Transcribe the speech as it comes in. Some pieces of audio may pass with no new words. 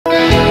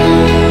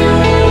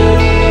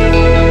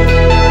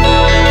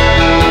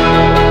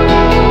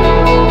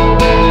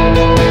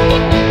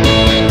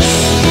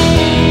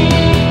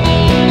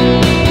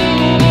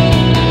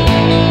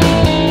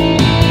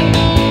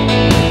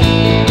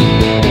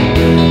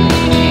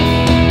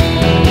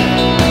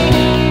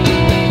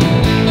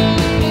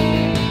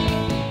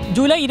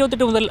July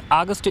 28 മുതൽ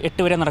August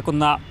 8 വരെ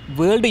നടക്കുന്ന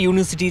വേൾഡ്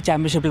യൂണിവേഴ്സിറ്റി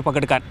ചാമ്പ്യൻഷിപ്പിൽ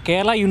പങ്കെടുക്കാൻ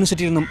കേരള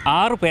യൂണിവേഴ്സിറ്റിയിൽ നിന്നും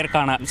 6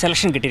 പേർക്കാണ്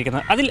സെലക്ഷൻ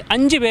കിട്ടിയിരിക്കുന്നത്. അതിൽ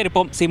 5 പേർ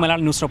ഇപ്പം സീ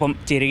മലയാളം ന്യൂസിനൊപ്പം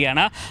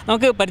ചേരുകയാണ്.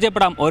 നമുക്ക്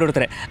പരിചയപ്പെടാം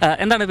ഓരോരുത്തരെ.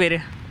 എന്താണ് പേര്?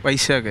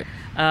 വൈശാഖ്.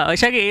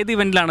 വൈശാഖ് ഏത്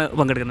ഇവൻറ്റിലാണ്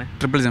പങ്കെടുക്കുന്നത്?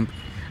 Triple jump.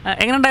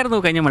 എങ്ങനെയുണ്ടായിരുന്നു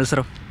കഴിഞ്ഞ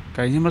മത്സരം?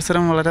 കഴിഞ്ഞ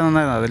മത്സരം വളരെ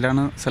നന്നായിരുന്നു.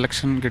 അതിലാണ്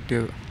സെലക്ഷൻ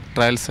കിട്ടിയത്.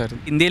 ട്രയൽസ്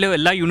ആയിരുന്നു. ഇന്ത്യയിലെ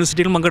എല്ലാ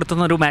യൂണിവേഴ്സിറ്റികളും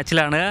പങ്കെടുത്തുന്ന ഒരു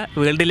മാച്ചിലാണ്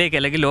വേൾഡിലേക്ക്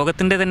അല്ലെങ്കിൽ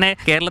ലോകത്തിൻ്റെ തന്നെ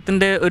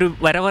കേരളത്തിൻ്റെ ഒരു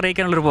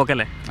വരവറിയിക്കാനുള്ളൊരു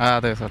പോക്കല്ലേ?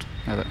 അതെ സാർ,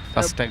 അതെ.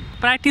 First time.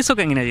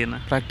 പ്രാക്ടീസൊക്കെ എങ്ങനെയാണ്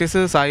ചെയ്യുന്നത്? പ്രാക്ടീസ്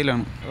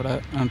സായിലാണ് ഇവിടെ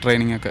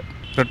ട്രെയിനിങ് ഒക്കെ.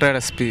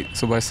 റിട്ടയർഡ് SP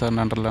സുഭാഷ്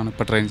സാറിൻ്റെ അണ്ടറിലാണ്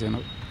ഇപ്പോൾ ട്രെയിൻ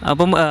ചെയ്യുന്നത്.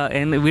 അപ്പം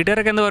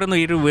വീട്ടുകാരൊക്കെ എന്താ പറയുന്നു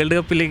ഈ ഒരു വേൾഡ്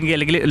കപ്പിലേക്ക്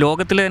അല്ലെങ്കിൽ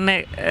ലോകത്തിൽ തന്നെ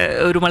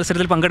ഒരു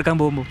മത്സരത്തിൽ പങ്കെടുക്കാൻ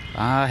പോകുമ്പോൾ?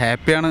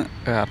 ഹാപ്പിയാണ്.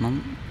 കാരണം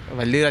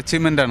വലിയൊരു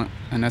അച്ചീവ്മെൻ്റാണ്.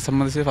 എന്നെ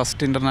സംബന്ധിച്ച്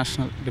ഫസ്റ്റ്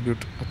ഇൻ്റർനാഷണൽ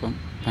ഡെബ്യൂട്ട്. അപ്പം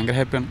ഭയങ്കര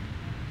ഹാപ്പിയാണ്.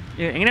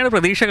 എങ്ങനെയാണ്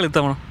പ്രതീക്ഷകൾ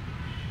ഇത്തവണ?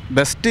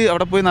 ബെസ്റ്റ്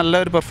അവിടെ പോയി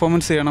നല്ലൊരു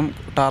പെർഫോമൻസ് ചെയ്യണം.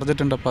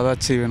 ടാർഗറ്റ് ഉണ്ട്, അപ്പോൾ അത്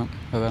അച്ചീവ് ചെയ്യണം.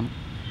 അതാണ്.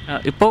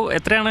 ഇപ്പോൾ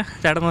എത്രയാണ്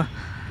ചാടുന്നത്?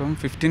 ഇപ്പം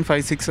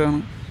 15.56 ആണ്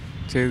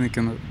ചെയ്ത്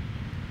നിൽക്കുന്നത്.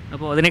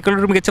 അപ്പോൾ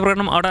അതിനേക്കാളൊരു മികച്ച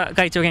പ്രകടനം അവിടെ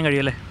കാഴ്ചവെക്കാൻ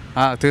കഴിയുമല്ലേ?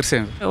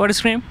 തീർച്ചയായും. What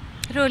is name?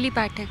 Roli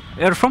Pathak.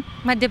 You're from?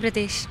 Madhya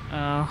Pradesh.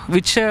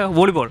 Which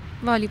volleyball?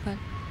 Volleyball.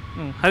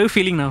 How are you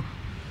feeling now?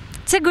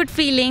 It's a good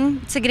feeling.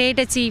 It's a great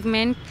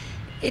achievement.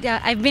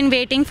 I've been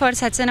waiting for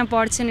such an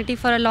opportunity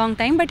for a long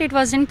time, but it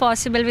wasn't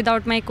possible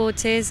without my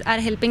coaches,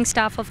 our helping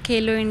staff of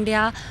Khelo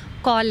India,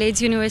 college,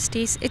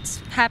 universities. It's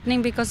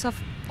happening because of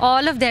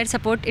all of their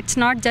support. It's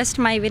not just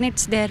my win,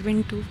 it's their win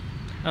too.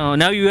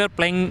 Now you are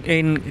playing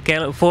in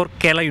for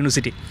Kerala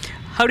University.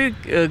 How do you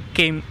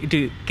came to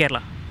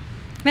Kerala?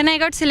 When I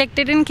got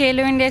selected in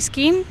Khelo India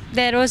scheme,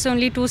 there was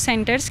only 2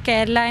 centers,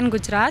 Kerala and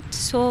Gujarat.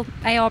 So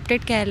I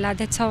opted Kerala.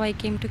 That's how I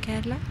came to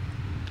Kerala.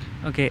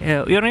 Okay.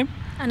 Your name?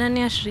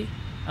 Ananya Shri.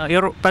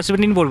 You're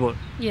participating in volleyball.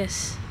 Yes.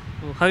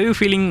 How are you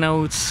feeling now?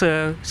 It's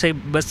say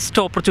best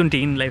opportunity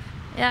in life.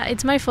 Yeah,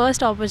 it's my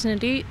first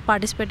opportunity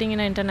participating in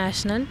an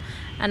international,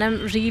 and I'm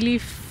really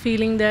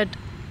feeling that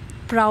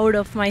proud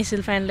of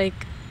myself and like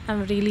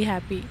I'm really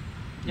happy.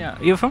 Yeah,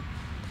 you're from?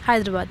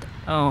 Hyderabad.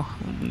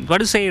 What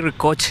do you say your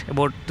coach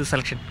about the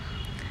selection?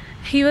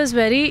 He was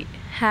very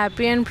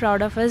happy and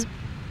proud of us.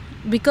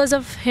 Because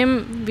of him,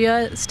 we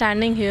are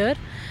standing here,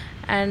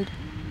 and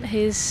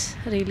he's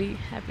really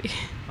happy.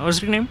 What's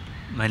your name?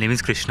 My name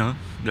is Krishna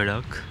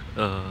Gadak.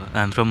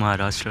 I'm from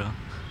Maharashtra.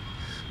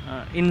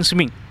 In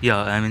swimming?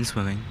 Yeah, I'm in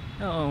swimming.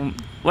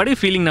 What are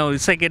you feeling now?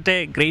 It's like a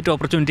great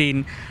opportunity in.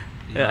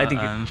 I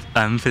think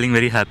I'm feeling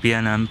very happy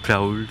and I'm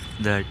proud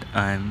that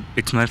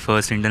it's my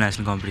first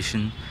international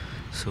competition,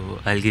 so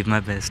I'll give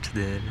my best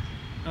there.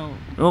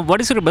 What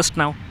is your best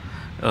now?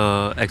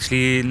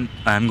 Actually,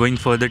 I'm going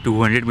for the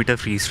 200-meter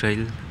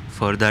freestyle.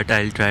 For that,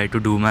 I'll try to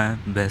do my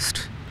best.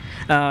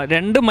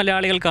 2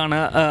 മലയാളികൾക്കാണ്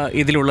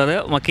ഇതിലുള്ളത്.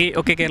 ബാക്കി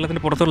ഒക്കെ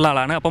കേരളത്തിൻ്റെ പുറത്തുള്ള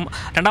ആളാണ്. അപ്പം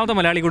രണ്ടാമത്തെ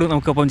മലയാളി കൂടി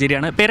നമുക്കൊപ്പം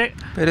ചേരുകയാണ്.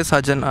 പേര്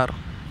സജൻ ആർ.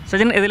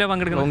 സജൻ ഏതിലാണ്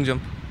പങ്കെടുക്കുന്നത്?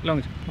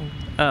 Long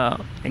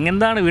jump.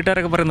 എന്താണ്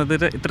വീട്ടുകാരൊക്കെ പറയുന്നത്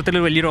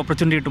ഇത്തരത്തിലൊരു വലിയൊരു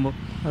ഓപ്പർച്യൂണിറ്റി കിട്ടുമ്പോൾ?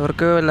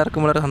 അവർക്ക്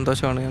എല്ലാവർക്കും വളരെ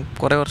സന്തോഷമാണ്. ഞാൻ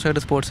കുറേ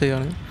വർഷമായിട്ട് സ്പോർട്സ്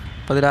ചെയ്യുകയാണ്.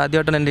 അപ്പോൾ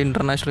അതിലാദ്യമായിട്ടാണ് എൻ്റെ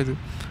ഇൻ്റർനാഷണൽ ഇത്.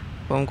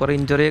 അപ്പം കുറേ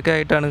ഇഞ്ചുറിയൊക്കെ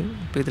ആയിട്ടാണ്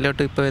ഇപ്പോൾ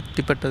ഇതിലോട്ട് ഇപ്പോൾ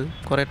എത്തിപ്പെട്ടത്.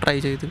 കുറേ ട്രൈ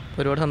ചെയ്ത്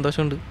ഒരുപാട്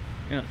സന്തോഷമുണ്ട്.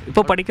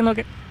 ഇപ്പോൾ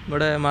പഠിക്കുന്നതൊക്കെ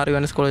ഇവിടെ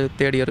മാറിവാനസ് കോളേജ്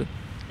 3rd ഇയർ.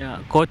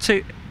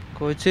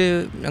 കോച്ച്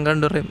ഞങ്ങൾ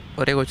രണ്ടുപേരെയും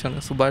ഒരേ കോച്ചാണ്.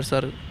 സുഭാഷ്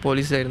സാറ്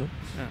പോലീസായിരുന്നു.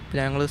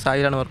 ഞങ്ങൾ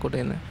സായിലാണ് വർക്കൗട്ട്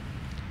ചെയ്യുന്നത്.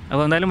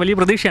 അപ്പോൾ എന്തായാലും വലിയ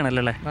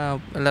പ്രതീക്ഷയാണല്ലോ അല്ലേ?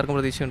 എല്ലാവർക്കും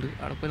പ്രതീക്ഷയുണ്ട്.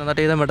 അവിടെ പോയി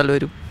നന്നായിട്ട് ചെയ്താൽ മെഡൽ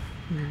വരും.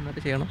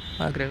 നന്നായിട്ട് ചെയ്യണം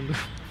ആഗ്രഹമുണ്ട്.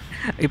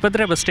 ഇപ്പോൾ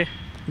എത്രയാണ് ബെസ്റ്റ്?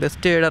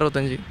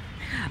 7.65.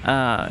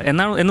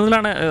 എന്ന്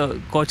മുതലാണ്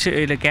കോച്ച്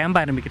ക്യാമ്പ്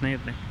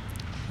ആരംഭിക്കുന്നത്?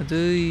 അത്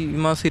ഈ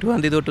മാസം 20-ാം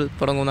തീയതി തൊട്ട്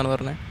തുടങ്ങുമെന്നാണ്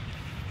പറഞ്ഞത്.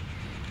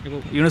 ഇപ്പോൾ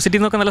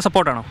യൂണിവേഴ്സിറ്റിയിൽ നിന്നൊക്കെ നല്ല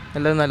സപ്പോർട്ടാണോ?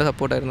 എല്ലാവരും നല്ല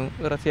സപ്പോർട്ടായിരുന്നു.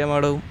 റസിയ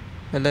മാഡവും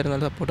എല്ലാവരും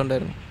നല്ല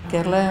സപ്പോർട്ടുണ്ടായിരുന്നു.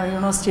 കേരള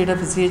യൂണിവേഴ്സിറ്റിയുടെ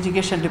ഫിസിക്കൽ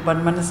എഡ്യൂക്കേഷൻ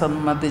ഡിപ്പാർട്ട്മെൻറ്റിനെ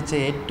സംബന്ധിച്ച്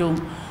ഏറ്റവും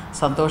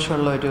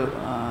സന്തോഷമുള്ള ഒരു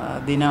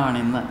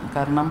ദിനമാണിന്ന്.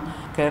 കാരണം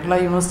കേരള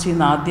യൂണിവേഴ്സിറ്റിയിൽ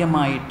നിന്ന്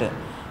ആദ്യമായിട്ട്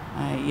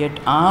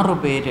 6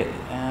 പേര്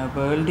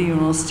വേൾഡ്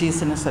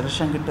യൂണിവേഴ്സിറ്റീസിന്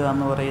സെലക്ഷൻ കിട്ടുക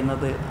എന്ന്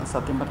പറയുന്നത്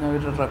സത്യം പറഞ്ഞ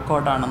ഒരു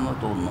റെക്കോർഡാണെന്ന്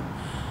തോന്നുന്നു.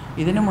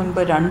 ഇതിനു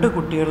മുൻപ് 2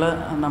 കുട്ടികൾ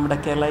നമ്മുടെ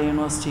കേരള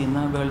യൂണിവേഴ്സിറ്റിയിൽ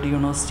നിന്ന് world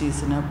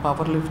യൂണിവേഴ്സിറ്റീസിന്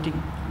power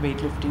lifting,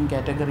 weight lifting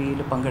കാറ്റഗറിയിൽ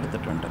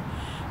പങ്കെടുത്തിട്ടുണ്ട്.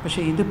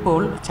 പക്ഷേ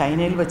ഇതിപ്പോൾ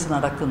ചൈനയിൽ വെച്ച്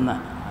നടക്കുന്ന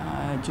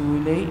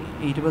ജൂലൈ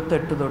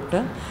 28 തൊട്ട്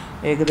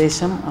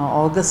ഏകദേശം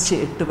ഓഗസ്റ്റ്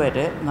 8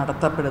 വരെ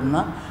നടത്തപ്പെടുന്ന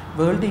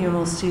വേൾഡ്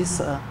യൂണിവേഴ്സിറ്റീസ്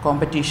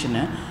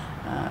കോമ്പറ്റീഷന്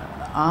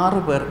 6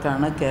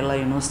 പേർക്കാണ് കേരള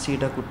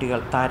യൂണിവേഴ്സിറ്റിയുടെ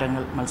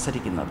താരങ്ങൾ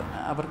മത്സരിക്കുന്നത്.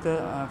 അവർക്ക്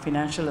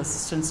ഫിനാൻഷ്യൽ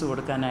അസിസ്റ്റൻസ്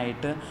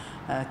കൊടുക്കാനായിട്ട്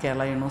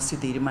കേരള യൂണിവേഴ്സിറ്റി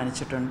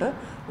തീരുമാനിച്ചിട്ടുണ്ട്.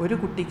 ഒരു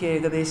കുട്ടിക്ക്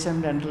ഏകദേശം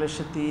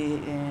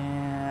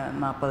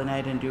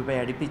 2,40,000 രൂപ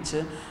അടുപ്പിച്ച്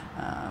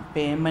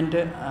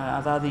പേയ്മെൻറ്റ്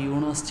അതാത്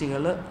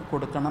യൂണിവേഴ്സിറ്റികൾ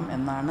കൊടുക്കണം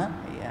എന്നാണ്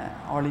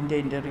ഓൾ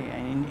ഇന്ത്യൻ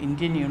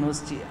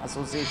യൂണിവേഴ്സിറ്റി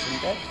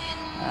അസോസിയേഷൻ്റെ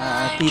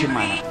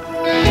തീരുമാനം.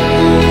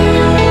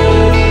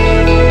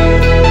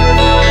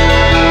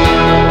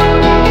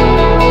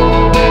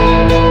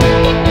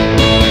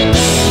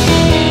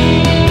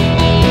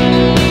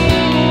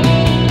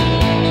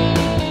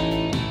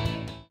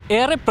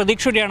 ഏറെ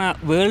പ്രതീക്ഷയോടെയാണ്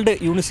വേൾഡ്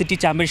യൂണിവേഴ്സിറ്റി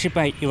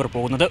ചാമ്പ്യൻഷിപ്പായി ഇവർ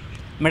പോകുന്നത്.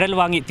 മെഡൽ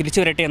വാങ്ങി തിരിച്ചു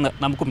വരട്ടെ എന്ന്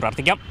നമുക്കും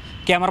പ്രാർത്ഥിക്കാം.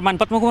 Cameraman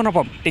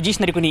പത്മകുമാറിനൊപ്പം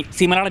Rajeesh Narikkuni,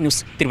 see Malayalam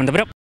news,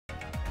 Thiruvananthapuram.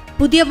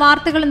 പുതിയ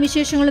വാർത്തകളും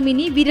വിശേഷങ്ങളും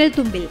ഇനി വിരൽ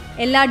തുമ്പിൽ.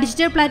 എല്ലാ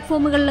ഡിജിറ്റൽ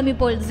പ്ലാറ്റ്ഫോമുകളിലും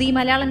ഇപ്പോൾ സീ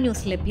മലയാളം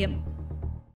ന്യൂസ് ലഭ്യം.